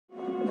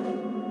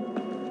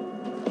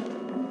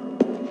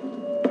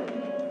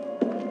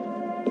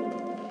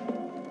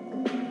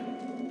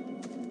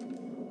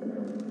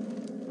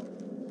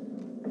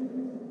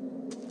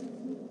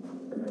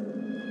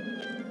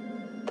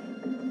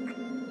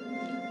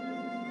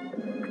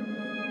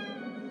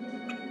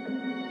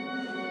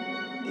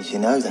Did you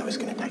know they was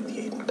going to take the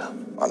Eden Club?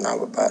 I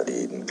know about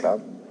the Eden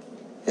Club.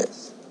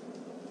 Yes.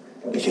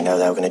 Did you know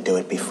they were going to do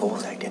it before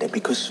they did it?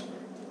 Because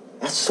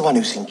that's the one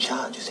who's in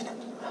charge, isn't it?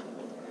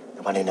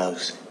 The one who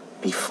knows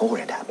before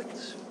it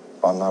happens.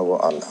 I know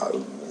what I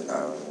know, you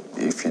know.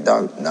 If you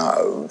don't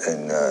know,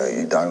 then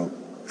you don't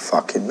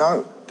fucking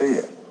know, do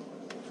you?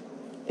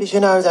 Did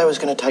you know they was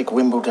going to take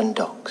Wimbledon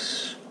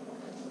Docks?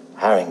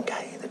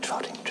 Haringey, the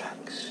trotting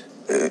tracks?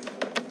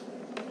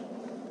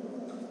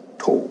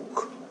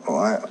 Talk,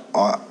 all right?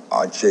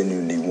 I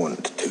genuinely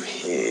want to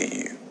hear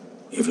you.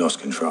 You've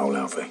lost control,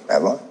 Alfie.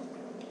 Have I?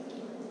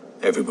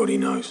 Everybody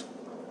knows.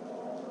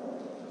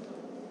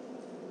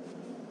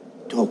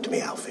 Talk to me,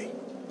 Alfie.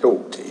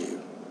 Talk to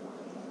you.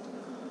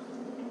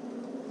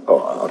 All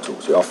right, I'll talk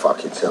to you. I'll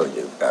fucking tell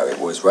you how it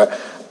was, right?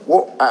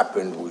 What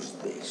happened was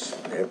this,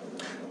 yeah?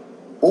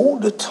 All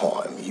the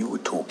time you were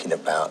talking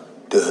about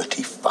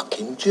dirty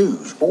fucking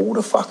Jews. All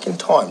the fucking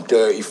time.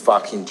 Dirty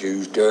fucking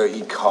Jews,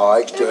 dirty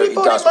kites, dirty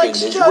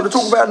dustbins. You want to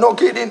talk about not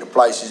getting into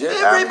places, yeah?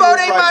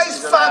 Everybody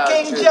makes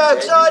fucking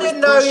jokes. I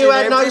didn't know you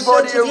had no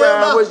sense of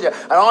humour. Was you?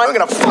 And I'm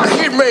going to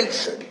fucking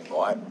mention,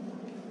 right,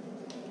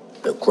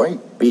 the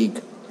great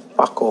big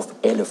fuck-off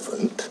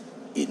elephant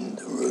in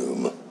the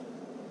room.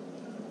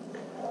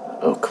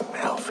 Look,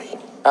 Alfie.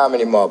 How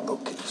many of my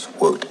bookies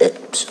worked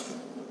Epsom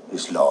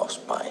this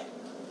last May?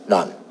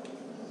 None.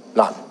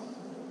 None.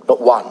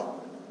 Not one.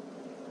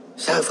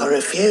 So for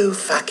a few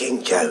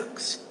fucking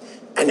jokes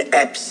and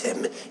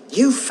Epsom,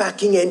 you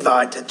fucking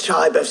invite a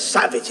tribe of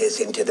savages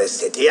into the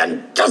city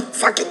and don't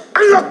fucking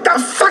unlock the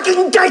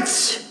fucking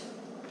gates!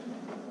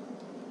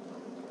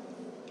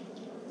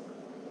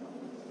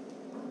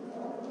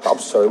 I'm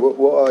sorry,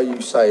 what are you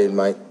saying,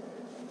 mate?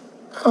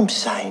 I'm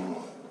saying...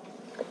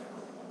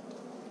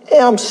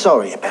 Yeah, I'm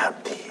sorry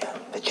about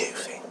the Jew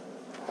thing.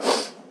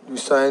 You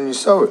saying you're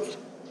sorry?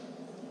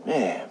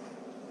 Yeah.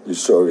 You're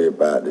sorry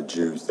about the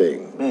Jew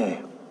thing?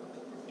 Yeah.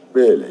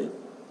 Really?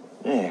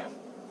 Yeah.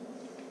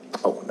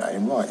 Oh, no,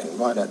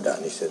 write that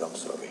down. He said, I'm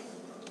sorry.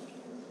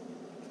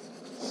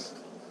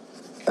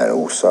 And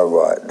also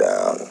write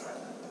down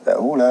that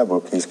all our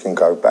bookies can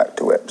go back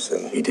to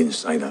Epsom. He didn't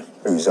say that.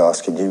 Who's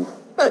asking you?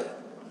 Hey.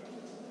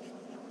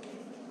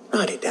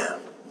 Write it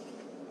down.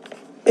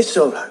 It's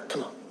all right,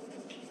 come on.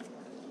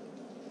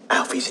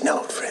 Alfie's an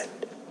old friend.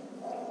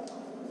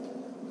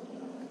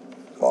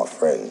 My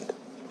friend.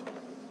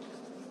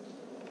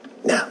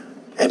 Now,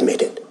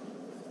 admit it.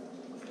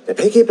 The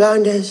Peaky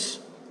Blinders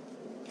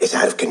is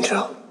out of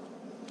control.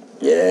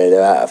 Yeah,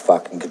 they're out of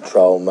fucking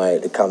control,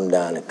 mate. They come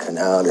down the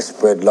canal, they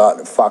spread like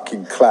the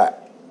fucking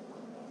clap.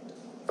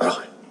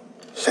 Right.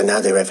 So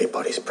now they're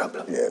everybody's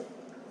problem. Yeah.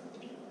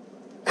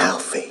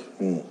 Alfie.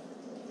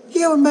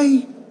 You and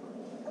me,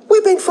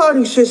 we've been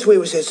fighting since we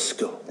was at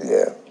school.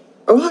 Yeah.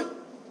 All right?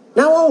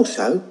 Now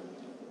also,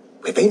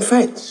 we've been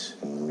friends.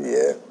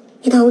 Yeah.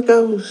 You know, it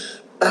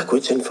goes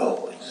backwards and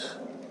forwards.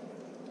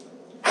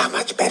 How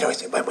much better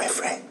is it when we're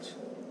friends?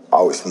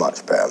 Oh, it's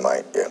much better,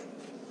 mate, yeah.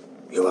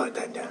 You write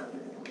that down.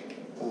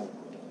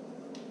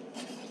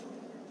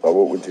 But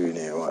what we're doing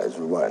here, right, is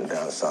we're writing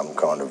down some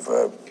kind of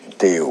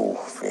deal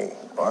thing,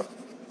 right?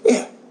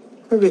 Yeah,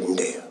 a written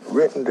deal.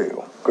 Written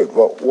deal. Good.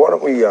 Well, why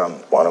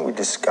don't we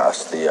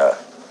discuss the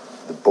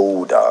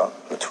border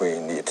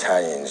between the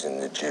Italians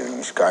and the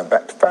Jews going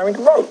back to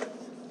Farringdon Road?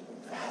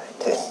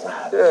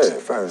 Yeah,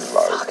 Farringdon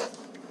Road. Fuck.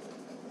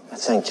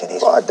 That's ancient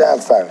history. Write down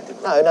Farringdon.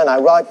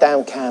 No, write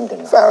down Camden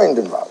Road.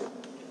 Farringdon Road.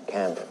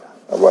 Camden Road.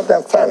 I'll write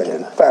down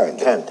Farringdon.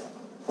 Farringdon. Camden.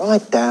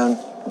 Write down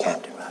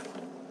Camden Road.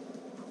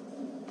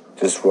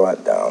 Just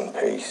write down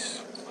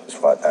peace. Just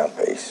write down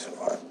peace,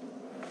 right?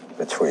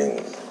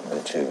 Between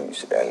the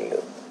Jews and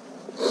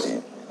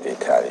the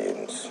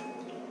Italians.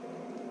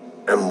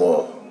 And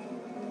war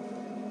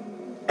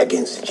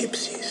against the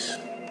gypsies.